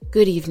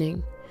Good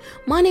evening.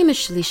 My name is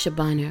Shalisha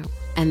Bino,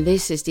 and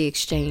this is The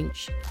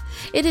Exchange.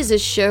 It is a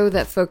show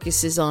that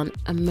focuses on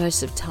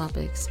immersive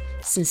topics,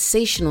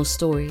 sensational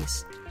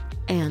stories,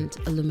 and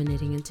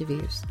illuminating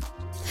interviews.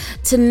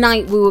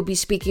 Tonight, we will be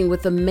speaking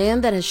with a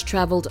man that has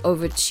traveled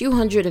over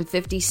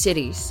 250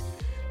 cities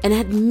and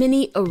had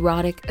many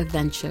erotic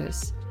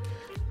adventures.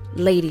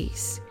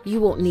 Ladies, you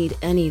won't need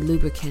any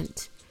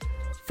lubricant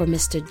for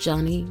Mr.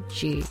 Johnny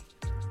G.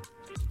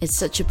 It's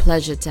such a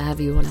pleasure to have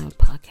you on our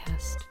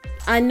podcast.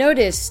 I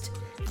noticed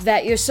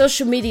that your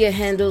social media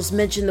handles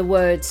mention the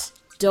words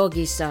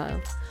Doggy Style.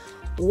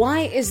 Why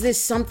is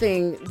this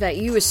something that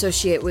you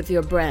associate with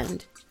your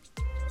brand?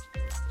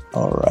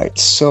 All right.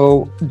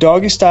 So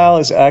Doggy Style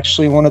is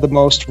actually one of the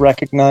most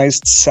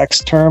recognized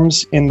sex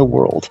terms in the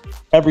world.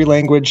 Every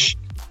language,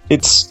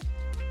 it's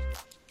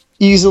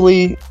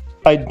easily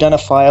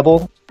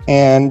identifiable,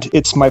 and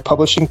it's my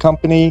publishing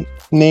company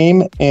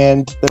name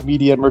and the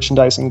media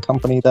merchandising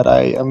company that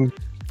I am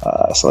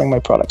selling my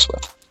products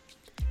with.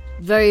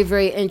 Very,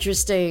 very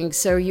interesting.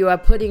 So you are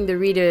putting the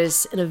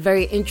readers in a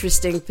very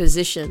interesting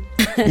position.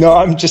 No,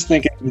 I'm just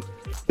thinking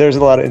there's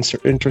a lot of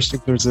interesting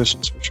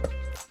positions for sure.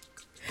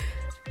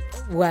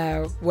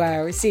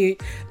 Wow. See,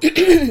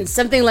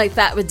 something like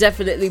that would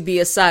definitely be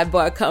a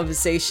sidebar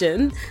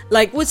conversation.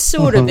 Like, what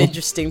sort of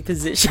interesting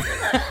position?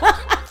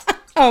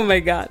 Oh my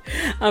God,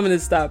 I'm going to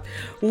stop.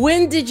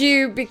 When did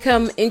you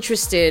become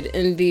interested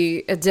in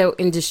the adult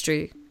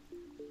industry?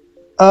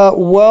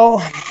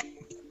 Well,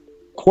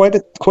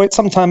 quite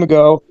some time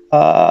ago,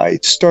 I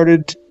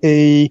started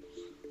a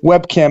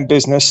webcam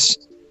business.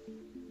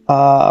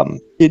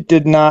 It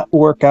did not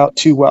work out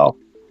too well.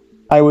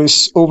 I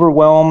was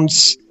overwhelmed.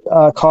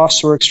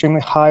 Costs were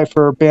extremely high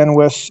for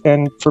bandwidth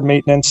and for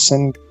maintenance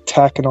and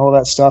tech and all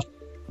that stuff.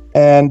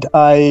 And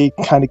I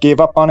kind of gave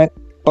up on it.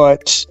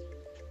 But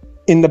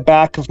in the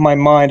back of my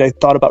mind, I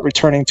thought about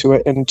returning to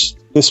it. And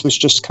this was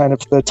just kind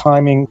of the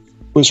timing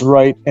was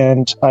right.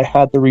 And I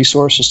had the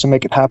resources to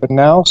make it happen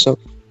now. So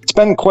it's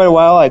been quite a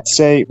while. I'd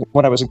say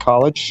when I was in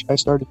college, I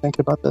started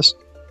thinking about this.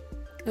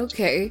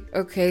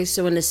 Okay.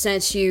 So in a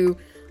sense, you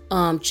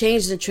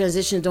changed and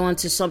transitioned on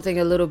to something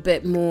a little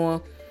bit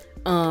more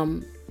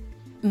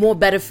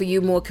better for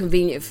you, more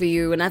convenient for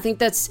you. And I think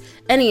that's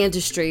any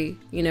industry,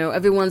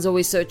 everyone's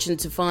always searching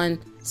to find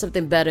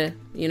something better,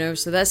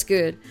 so that's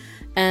good.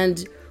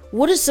 And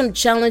what are some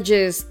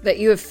challenges that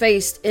you have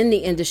faced in the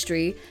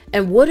industry,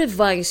 and what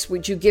advice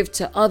would you give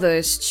to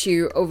others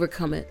to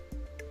overcome it?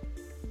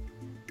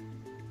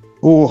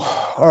 Oh,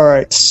 all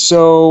right.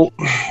 So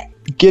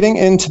getting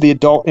into the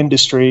adult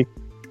industry,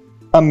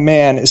 a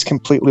man is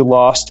completely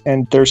lost,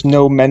 and there's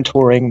no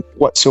mentoring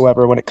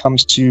whatsoever when it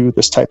comes to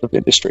this type of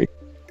industry.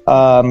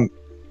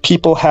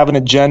 People have an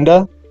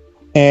agenda,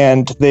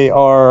 and they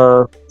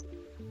are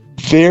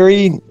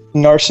very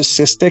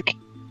narcissistic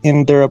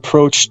in their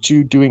approach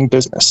to doing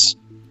business.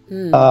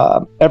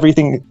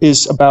 Everything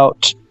is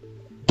about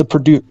the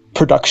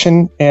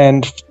production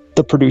and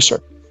the producer.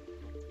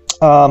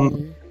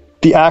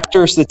 The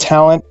actors, the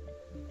talent,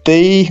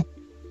 they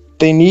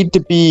need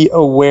to be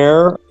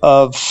aware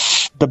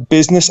of the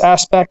business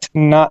aspect,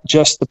 not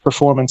just the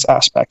performance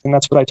aspect. And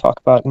that's what I talk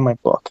about in my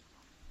book.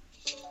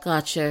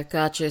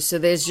 Gotcha. So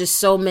there's just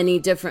so many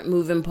different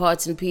moving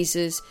parts and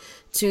pieces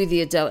to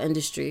the adult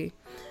industry.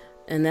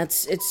 And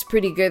it's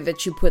pretty good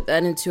that you put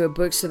that into a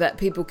book so that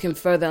people can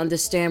further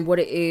understand what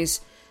it is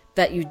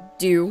that you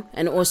do,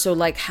 and also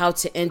like how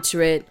to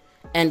enter it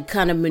and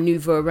kind of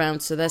maneuver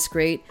around. So that's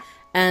great.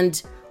 And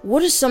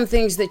what are some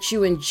things that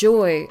you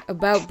enjoy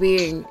about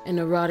being an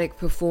erotic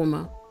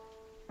performer?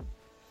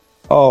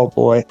 Oh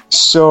boy.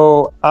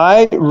 So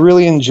I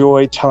really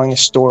enjoy telling a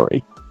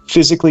story,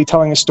 physically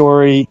telling a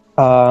story,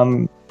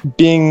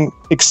 being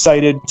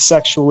excited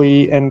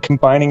sexually and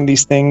combining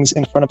these things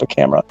in front of a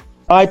camera.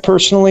 I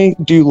personally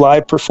do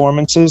live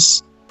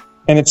performances,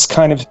 and it's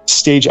kind of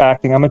stage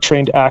acting. I'm a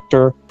trained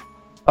actor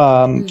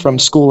from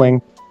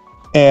schooling,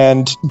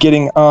 and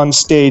getting on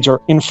stage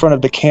or in front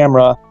of the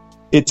camera,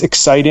 it's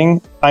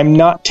exciting. I'm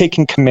not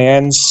taking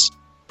commands.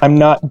 I'm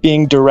not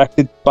being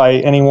directed by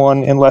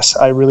anyone unless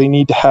I really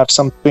need to have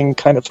something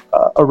kind of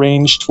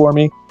arranged for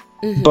me.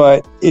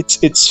 But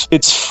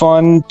it's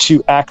fun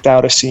to act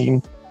out a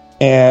scene,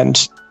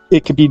 and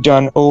it could be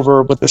done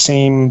over with the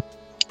same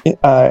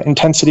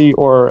intensity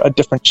or a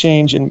different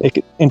change and make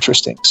it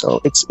interesting.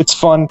 So it's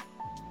fun.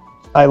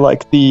 I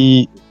like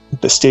the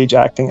stage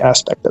acting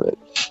aspect of it.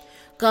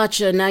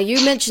 Gotcha. Now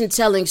you mentioned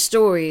telling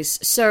stories.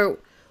 So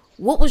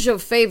what was your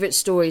favorite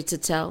story to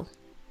tell?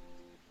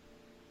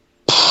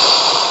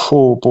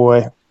 Oh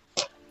boy.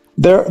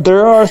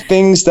 There are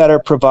things that are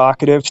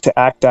provocative to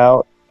act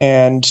out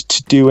and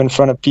to do in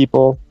front of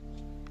people.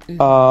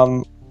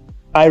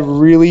 I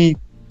really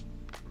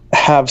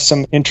have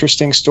some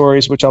interesting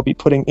stories which I'll be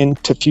putting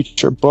into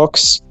future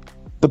books.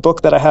 The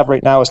book that I have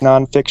right now is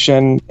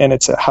nonfiction, and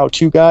it's a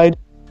how-to guide,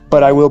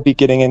 but I will be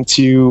getting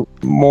into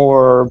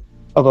more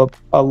of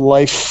a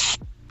life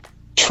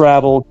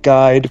travel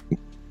guide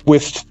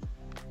with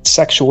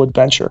sexual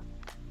adventure.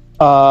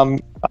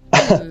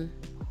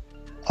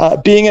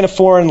 Being in a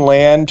foreign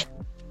land,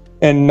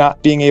 and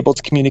not being able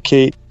to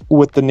communicate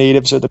with the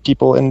natives or the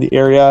people in the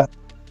area,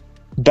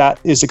 that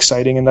is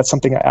exciting, and that's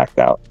something I act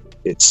out.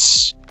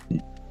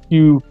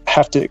 You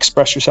have to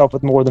express yourself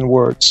with more than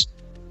words.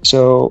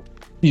 So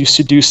you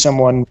seduce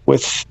someone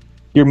with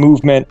your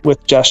movement,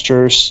 with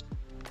gestures.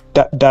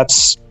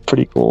 That's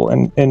pretty cool,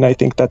 and I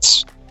think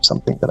that's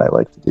something that I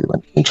like to do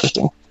and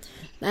interesting.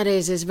 That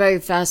is very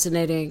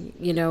fascinating,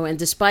 and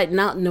despite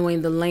not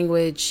knowing the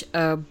language,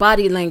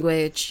 body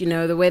language,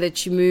 the way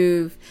that you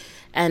move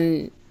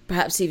and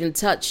perhaps even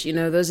touch,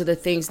 those are the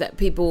things that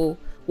people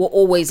will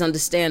always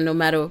understand no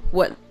matter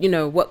what,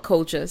 what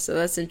culture. So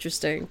that's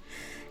interesting.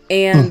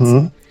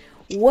 And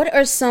what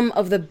are some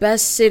of the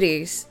best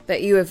cities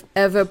that you have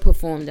ever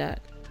performed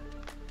at?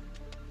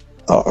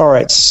 All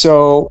right.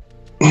 So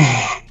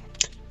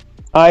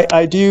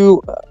I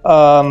do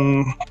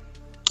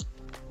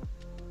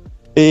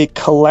a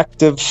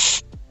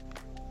collective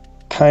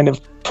kind of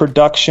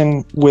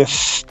production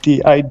with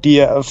the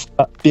idea of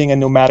being a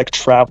nomadic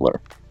traveler.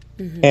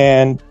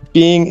 And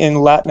being in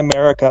Latin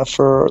America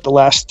for the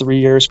last 3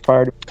 years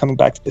prior to coming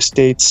back to the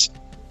States,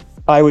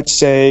 I would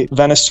say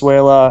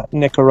Venezuela,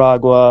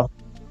 Nicaragua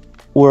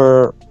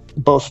were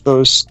both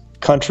those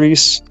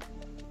countries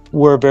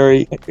were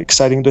very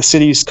exciting. The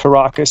cities,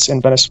 Caracas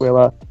and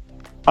Venezuela.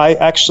 I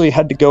actually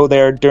had to go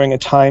there during a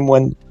time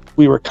when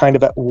we were kind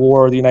of at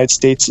war. The United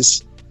States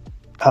is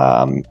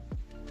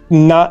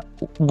not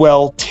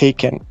well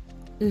taken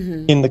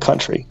in the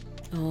country.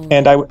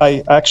 And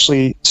I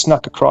actually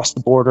snuck across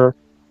the border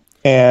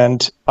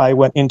and I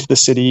went into the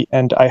city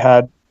and I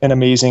had an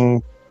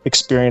amazing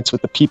experience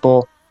with the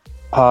people.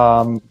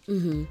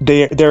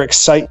 Their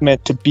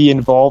excitement to be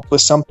involved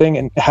with something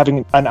and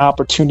having an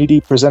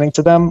opportunity presenting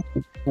to them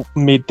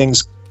made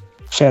things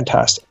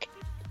fantastic.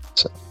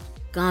 So.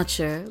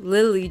 Gotcha.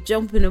 Literally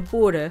jumping a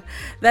border.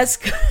 That's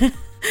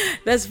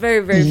that's very,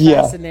 very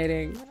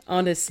fascinating,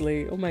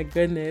 honestly. Oh my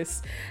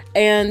goodness.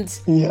 And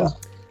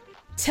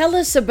tell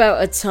us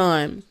about a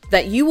time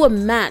that you were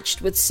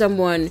matched with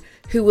someone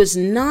who was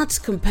not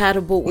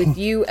compatible with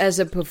you as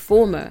a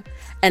performer.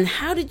 And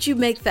how did you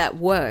make that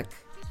work?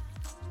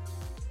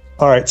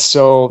 All right,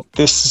 so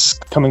this is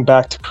coming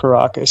back to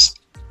Caracas.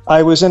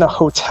 I was in a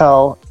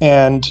hotel,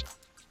 and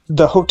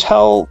the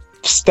hotel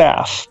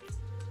staff,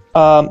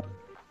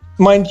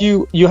 mind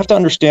you, you have to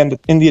understand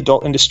that in the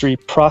adult industry,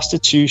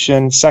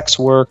 prostitution, sex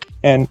work,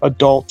 and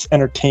adult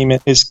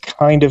entertainment is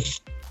kind of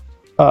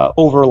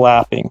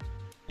overlapping.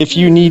 If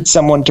you need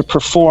someone to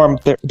perform,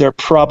 they're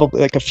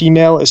probably, like a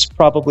female is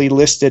probably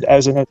listed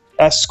as an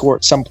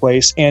escort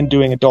someplace and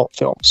doing adult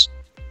films.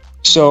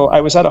 So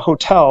I was at a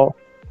hotel,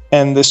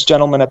 and this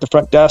gentleman at the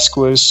front desk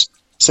was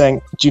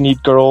saying, "Do you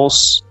need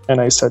girls?" And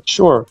I said,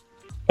 "Sure."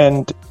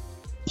 And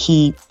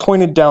he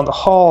pointed down the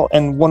hall,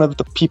 and one of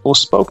the people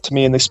spoke to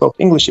me, and they spoke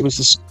English. It was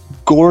this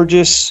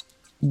gorgeous,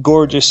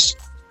 gorgeous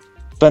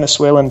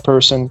Venezuelan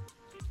person.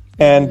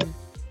 And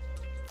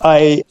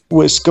I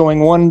was going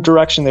one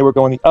direction, they were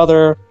going the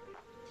other.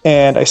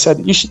 And I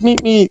said, "You should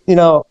meet me,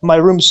 my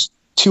room's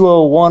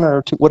 201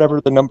 or whatever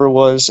the number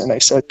was." And I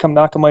said, "Come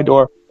knock on my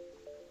door."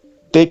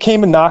 They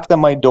came and knocked on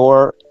my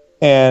door,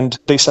 and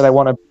they said, "I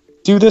want to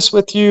do this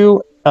with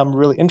you. I'm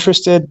really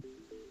interested,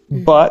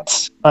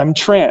 but I'm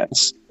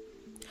trans."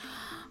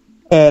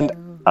 And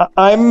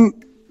I'm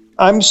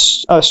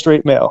a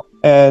straight male,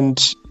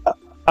 and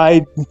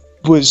I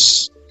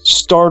was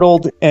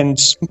startled and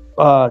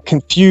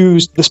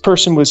confused. This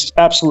person was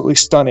absolutely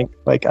stunning.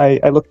 Like I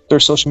looked at their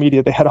social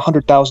media; they had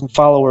 100,000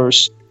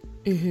 followers.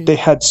 They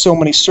had so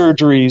many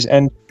surgeries,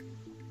 and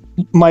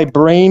my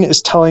brain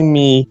is telling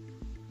me,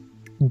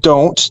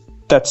 "Don't.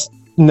 That's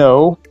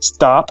no.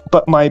 Stop."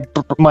 But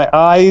my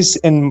eyes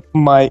and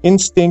my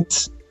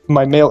instinct,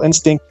 my male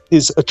instinct,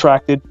 is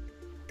attracted.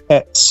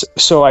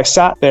 So I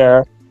sat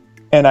there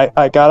and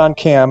I got on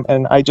cam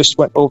and I just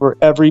went over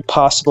every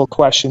possible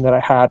question that I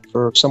had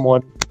for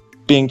someone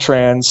being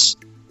trans.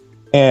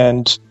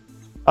 And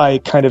I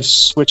kind of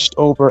switched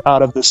over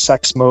out of the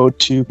sex mode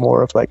to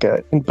more of like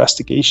a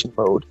investigation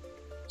mode.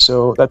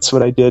 So that's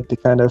what I did to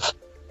kind of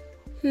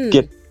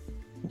get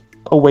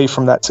away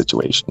from that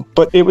situation.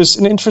 But it was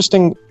an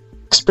interesting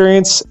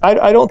experience.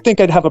 I don't think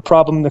I'd have a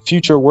problem in the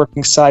future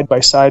working side by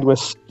side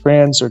with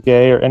trans or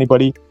gay or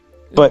anybody.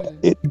 But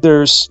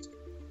there's,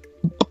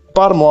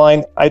 bottom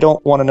line, I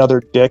don't want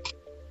another dick.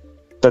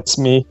 That's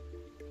me.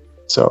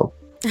 So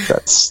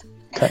that's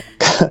kind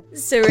of,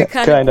 so we're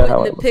kind of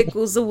putting the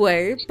pickles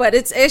away, but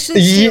it's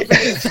actually still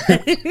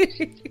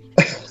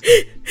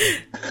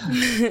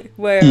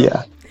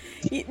well,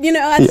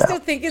 I still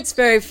think it's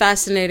very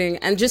fascinating,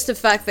 and just the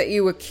fact that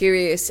you were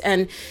curious,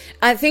 and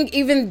I think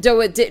even though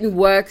it didn't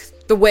work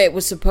the way it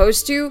was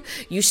supposed to,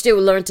 you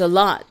still learned a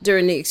lot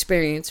during the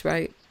experience,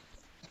 right?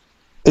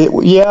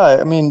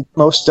 I mean,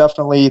 most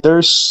definitely.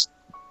 There's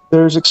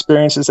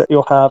experiences that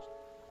you'll have.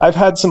 I've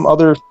had some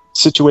other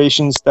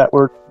situations that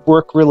were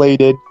work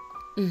related,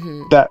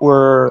 that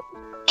were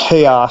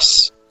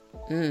chaos,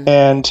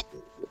 and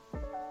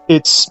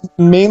it's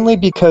mainly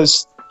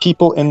because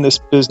people in this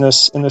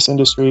business, in this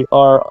industry,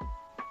 are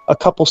a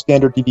couple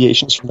standard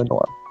deviations from the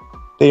norm.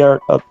 They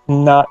are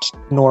not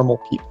normal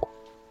people.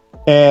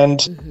 And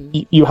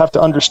you have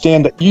to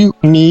understand that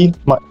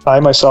I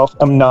myself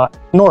am not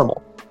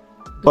normal.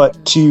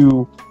 But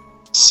to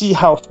see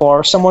how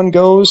far someone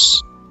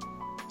goes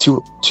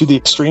to the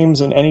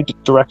extremes in any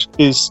direction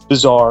is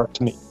bizarre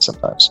to me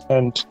sometimes.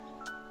 And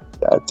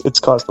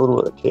it's caused a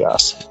little bit of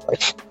chaos in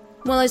life.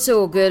 Well, it's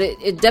all good.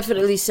 It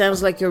definitely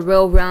sounds like you're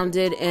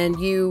well-rounded, and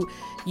you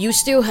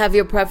still have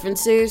your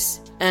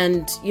preferences,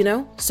 and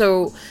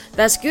so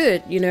that's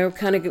good,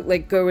 kind of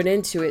like going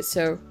into it,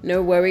 so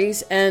no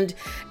worries. And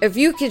if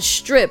you could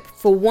strip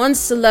for one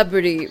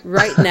celebrity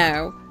right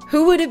now,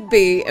 who would it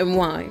be and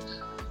why?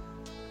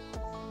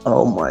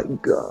 Oh my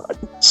God.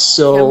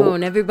 So come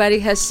on, everybody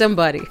has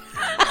somebody.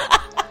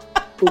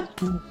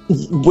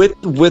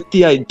 with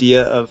the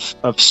idea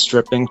of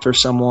stripping for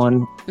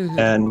someone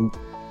and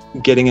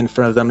getting in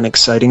front of them and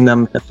exciting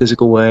them in a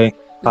physical way,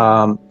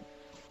 I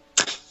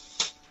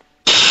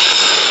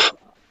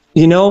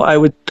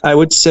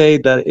would say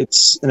that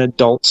it's an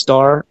adult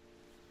star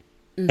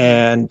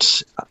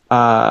and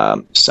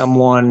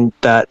someone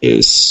that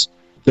is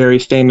very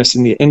famous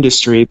in the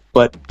industry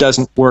but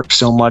doesn't work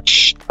so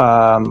much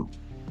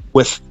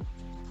with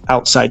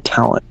outside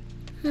talent.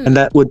 And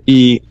that would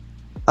be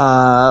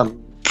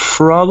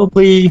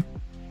probably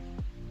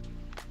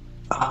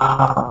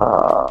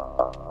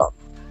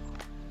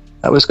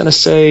I was going to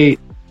say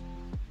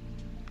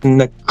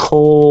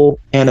Nicole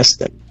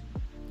Aniston.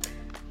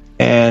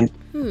 And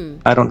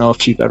I don't know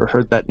if you've ever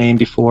heard that name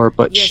before,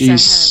 but yes,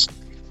 she's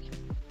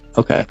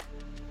okay.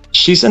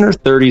 She's in her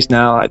 30s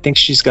now. I think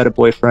she's got a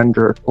boyfriend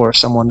or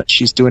someone that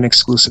she's doing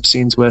exclusive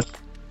scenes with,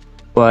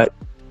 but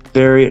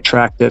very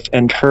attractive,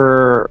 and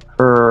her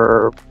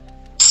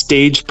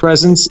stage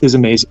presence is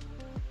amazing.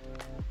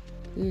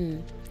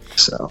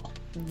 So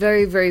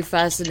very, very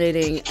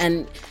fascinating,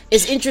 and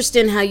it's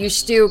interesting how you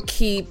still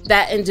keep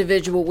that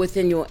individual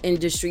within your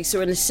industry. So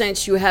in a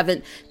sense, you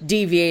haven't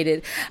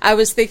deviated. I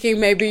was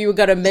thinking maybe you were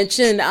going to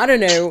mention, I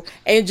don't know,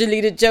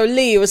 Angelina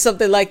Jolie or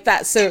something like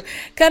that. So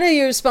kind of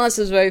your response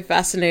was very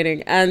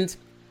fascinating. And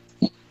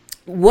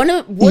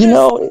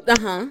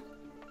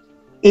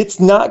it's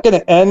not going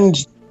to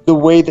end the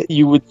way that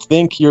you would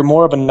think. You're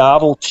more of a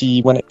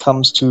novelty when it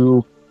comes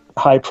to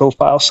high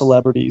profile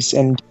celebrities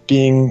and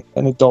being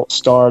an adult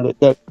star.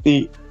 That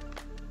the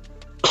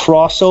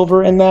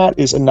crossover in that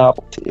is a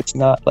novelty. It's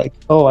not like,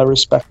 oh, I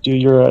respect you,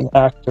 you're an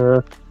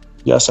actor,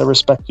 yes, I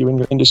respect you in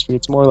your industry.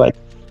 It's more like,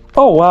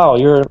 oh wow,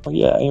 you're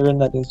in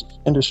that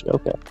industry.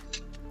 Okay,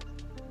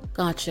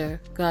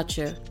 gotcha.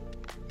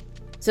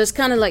 So it's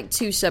kind of like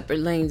two separate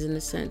lanes in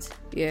a sense.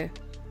 Yeah.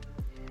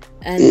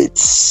 And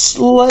it's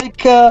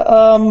like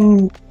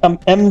an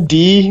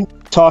MD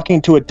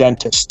talking to a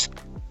dentist.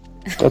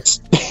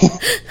 That's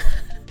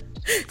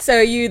so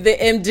are you the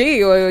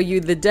MD or are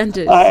you the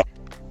dentist?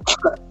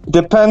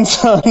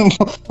 Depends on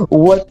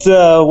what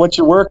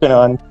you're working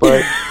on,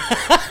 but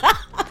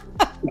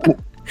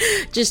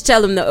just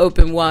tell them to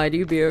open wide,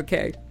 you'll be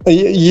okay.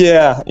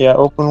 Yeah,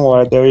 open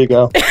wide, there you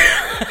go.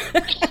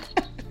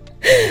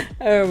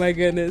 Oh my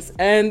goodness.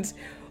 And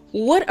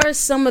what are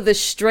some of the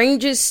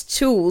strangest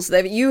tools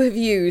that you have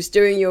used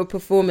during your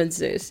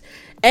performances?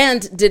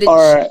 And did it...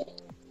 All right.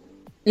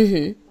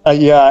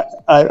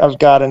 I've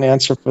got an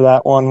answer for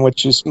that one,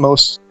 which is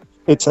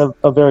it's a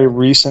very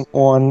recent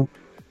one.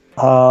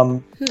 I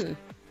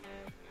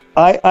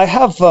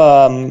have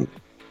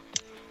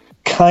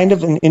kind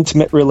of an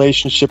intimate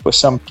relationship with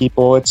some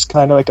people. It's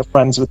kind of like a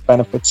friends with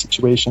benefits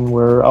situation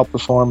where I'll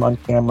perform on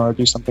camera or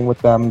do something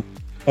with them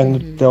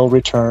and they'll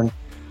return.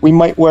 We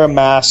might wear a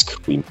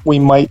mask. We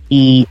might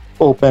be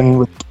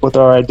open with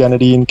our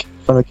identity in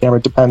front of the camera.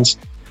 It depends.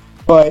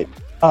 But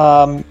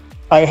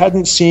I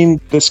hadn't seen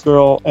this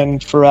girl in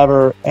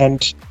forever,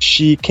 and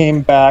she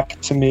came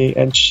back to me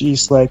and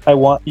she's like, I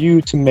want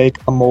you to make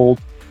a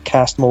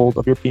cast mold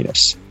of your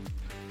penis.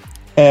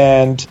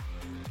 And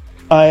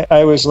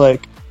I was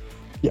like,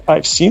 yeah,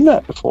 I've seen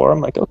that before.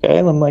 I'm like, okay.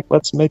 And I'm like,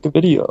 let's make a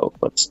video.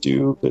 Let's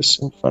do this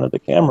in front of the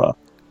camera.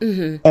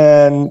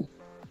 And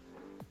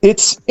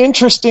it's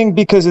interesting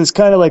because it's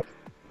kind of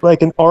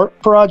like an art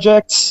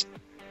project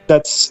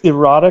that's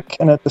erotic,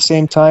 and at the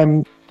same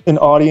time an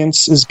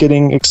audience is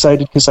getting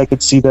excited because I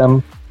could see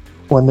them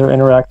when they're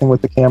interacting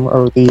with the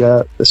camera or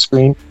the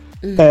screen.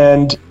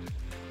 And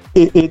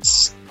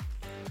it's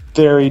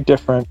very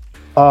different.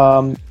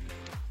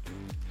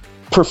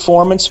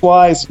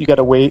 Performance-wise, you got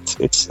to wait.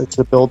 It's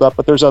a build-up,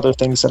 but there's other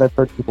things that I've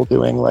heard people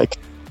doing, like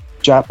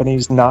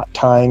Japanese knot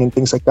tying and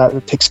things like that.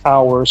 It takes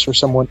hours for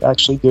someone to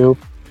actually do.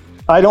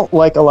 I don't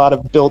like a lot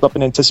of build-up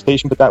and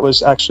anticipation, but that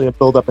was actually a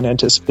build-up and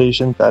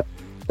anticipation that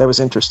was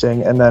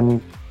interesting, and then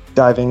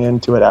diving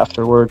into it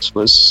afterwards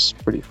was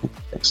pretty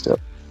interesting still.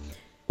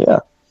 Yeah.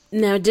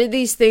 Now, did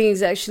these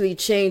things actually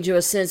change your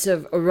sense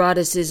of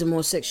eroticism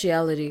or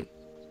sexuality?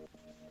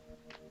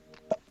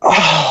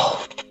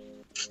 Oh,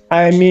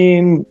 I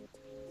mean,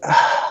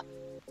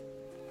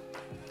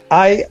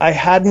 I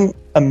hadn't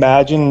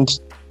imagined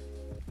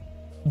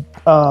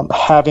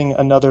having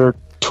another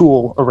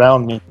tool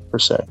around me per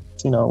se.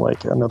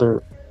 Like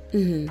another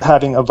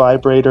having a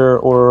vibrator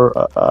or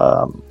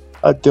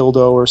a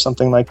dildo or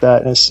something like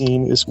that in a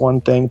scene is one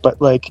thing, but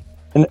like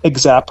an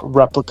exact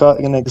replica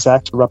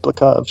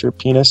of your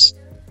penis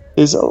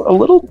is a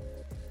little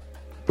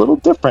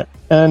different.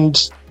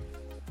 And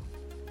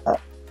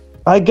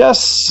I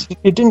guess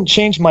it didn't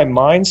change my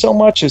mind so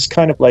much as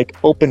kind of like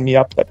open me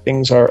up that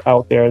things are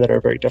out there that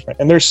are very different.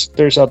 And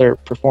there's other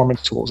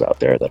performance tools out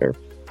there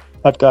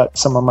I've got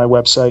some on my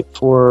website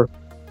for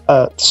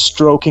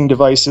stroking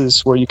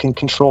devices where you can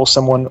control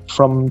someone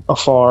from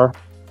afar.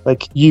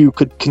 Like you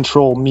could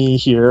control me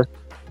here.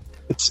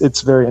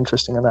 It's very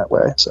interesting in that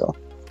way. So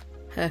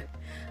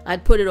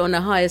I'd put it on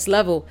the highest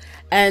level.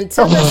 And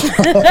tell us,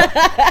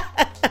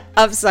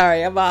 I'm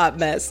sorry, I'm a hot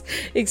mess.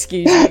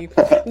 Excuse me.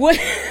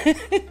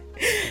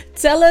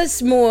 Tell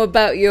us more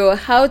about your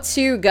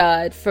how-to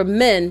guide for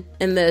men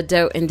in the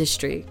adult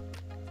industry.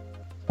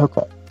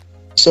 Okay.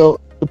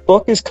 So the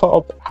book is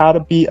called How to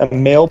Be a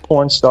Male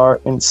Porn Star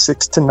in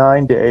 6 to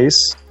 9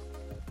 Days.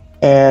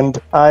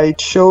 And I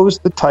chose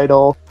the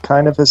title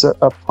kind of as a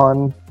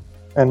pun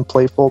and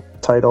playful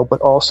title, but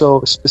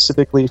also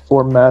specifically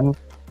for men.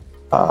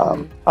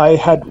 I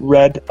had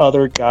read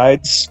other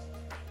guides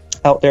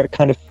out there,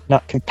 kind of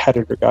not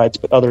competitor guides,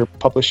 but other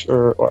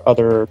publisher or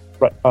other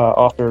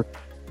author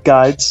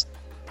guides.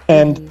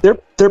 And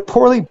they're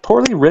poorly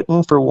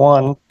written, for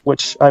one,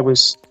 which I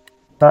was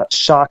not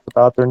shocked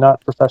about. They're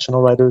not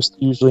professional writers,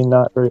 usually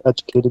not very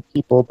educated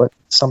people, but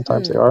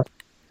sometimes they are.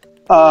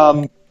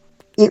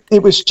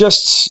 It was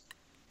just,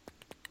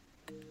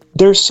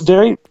 there's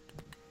very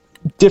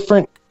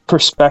different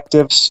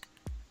perspectives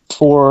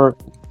for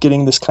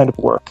getting this kind of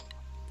work.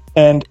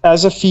 And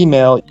as a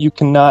female, you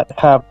cannot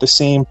have the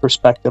same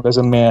perspective as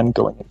a man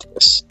going into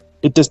this.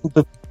 It doesn't,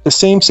 the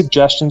same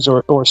suggestions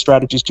or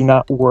strategies do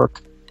not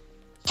work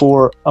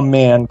for a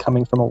man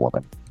coming from a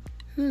woman.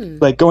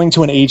 Like going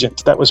to an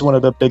agent, that was one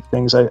of the big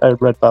things I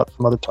read about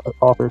from other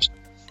authors.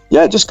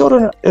 Yeah, just go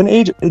to an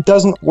agent. It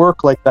doesn't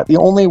work like that. The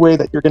only way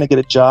that you're going to get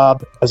a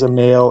job as a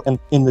male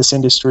in this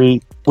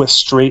industry with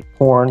straight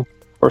porn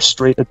or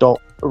straight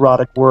adult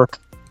erotic work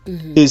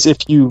is if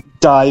you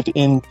dive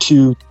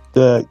into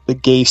the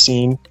gay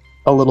scene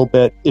a little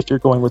bit. If you're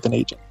going with an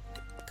agent,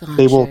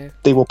 Gotcha.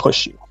 they will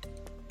push you.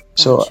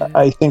 So Gotcha.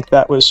 I think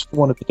that was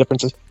one of the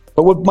differences.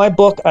 But with my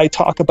book, I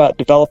talk about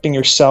developing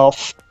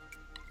yourself,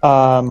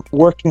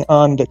 working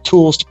on the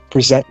tools to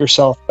present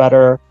yourself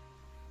better,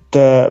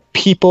 the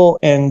people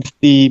and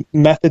the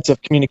methods of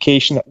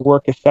communication that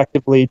work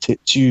effectively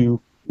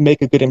to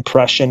make a good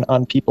impression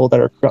on people that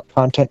are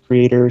content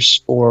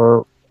creators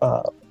or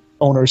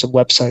owners of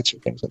websites or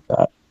things like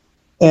that.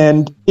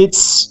 And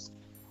it's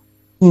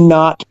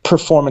not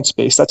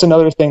performance-based. That's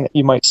another thing that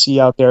you might see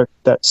out there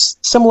that's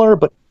similar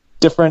but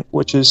different,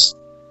 which is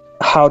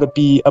how to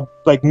be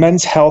like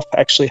Men's Health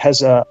actually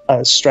has a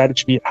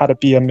strategy, how to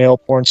be a male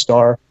porn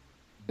star.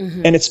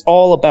 And it's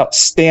all about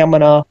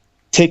stamina,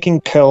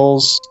 taking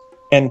pills,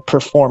 and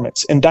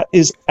performance. And that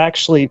is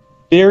actually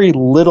very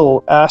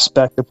little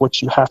aspect of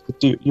what you have to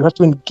do. You have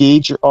to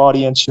engage your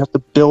audience. You have to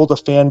build a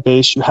fan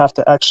base. You have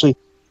to actually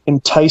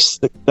entice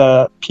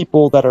the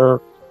people that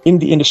are in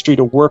the industry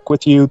to work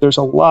with you. There's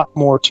a lot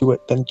more to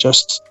it than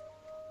just,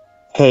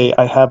 hey,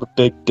 I have a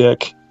big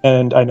dick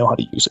and I know how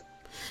to use it.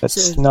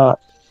 That's not...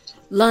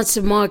 Lots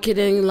of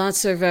marketing,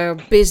 lots of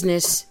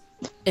business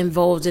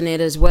involved in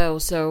it as well.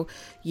 So,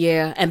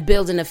 yeah, and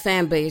building a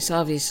fan base,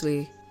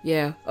 obviously.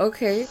 Yeah,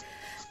 okay.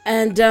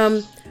 And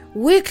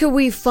where can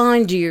we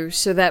find you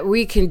so that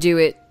we can do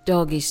it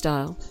doggy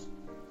style?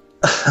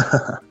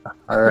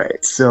 All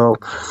right. So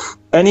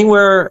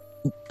anywhere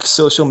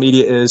social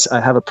media is,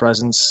 I have a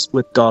presence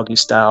with Doggy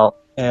Style.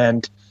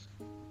 And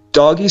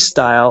Doggy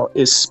Style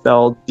is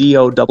spelled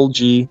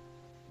DOGGY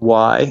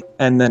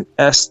and then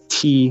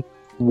STYYLE.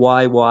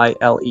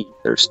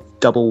 There's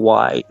double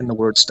Y in the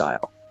word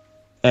style.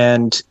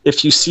 And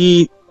if you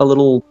see a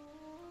little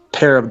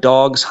pair of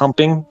dogs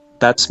humping,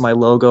 that's my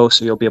logo,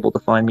 so you'll be able to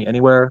find me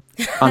anywhere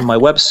on my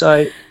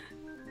website.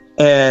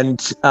 And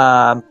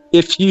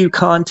if you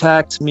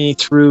contact me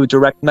through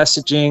direct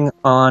messaging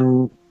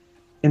on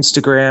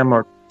Instagram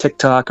or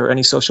TikTok or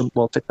any social,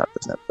 well, TikTok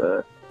doesn't have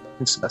the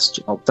instant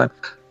messaging all the time.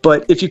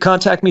 But if you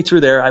contact me through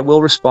there, I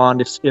will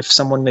respond if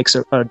someone makes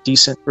a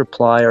decent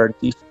reply or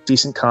a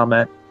decent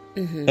comment.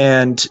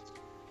 And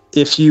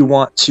if you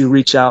want to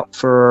reach out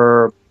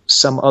for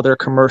some other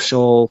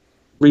commercial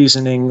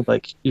reasoning,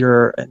 like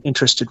you're an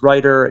interested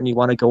writer and you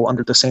want to go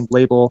under the same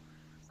label,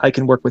 I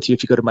can work with you.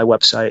 If you go to my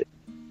website,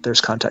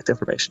 there's contact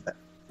information there.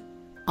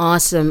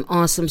 Awesome.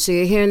 So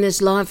you're hearing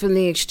this live from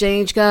the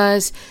exchange,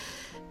 guys.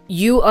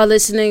 You are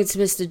listening to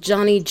Mr.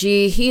 Johnny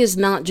G. He is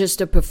not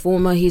just a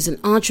performer, he's an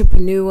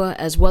entrepreneur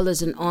as well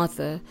as an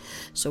author.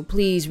 So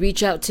please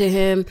reach out to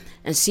him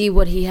and see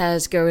what he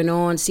has going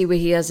on, see what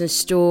he has in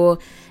store,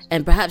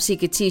 and perhaps he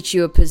could teach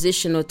you a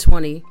position or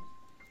 20.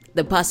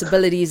 The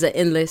possibilities are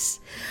endless.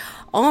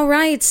 All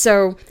right,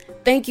 so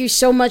thank you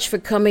so much for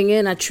coming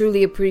in. I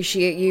truly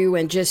appreciate you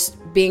and just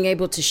being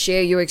able to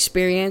share your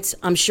experience.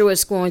 I'm sure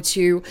it's going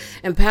to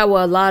empower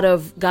a lot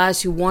of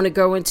guys who want to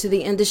go into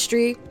the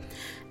industry.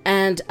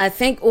 And I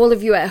thank all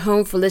of you at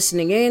home for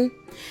listening in.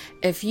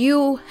 If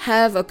you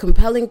have a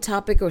compelling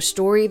topic or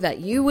story that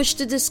you wish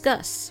to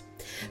discuss,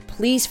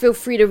 please feel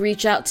free to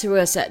reach out to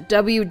us at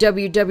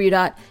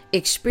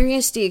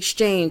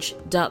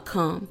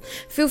www.experiencetheexchange.com.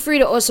 Feel free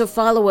to also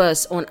follow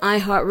us on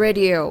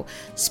iHeartRadio,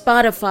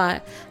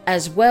 Spotify,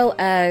 as well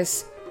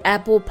as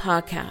Apple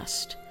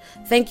Podcast.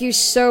 Thank you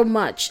so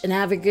much and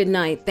have a good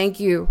night. Thank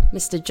you,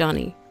 Mr.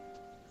 Johnny.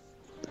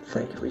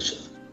 Thank you, Lisa.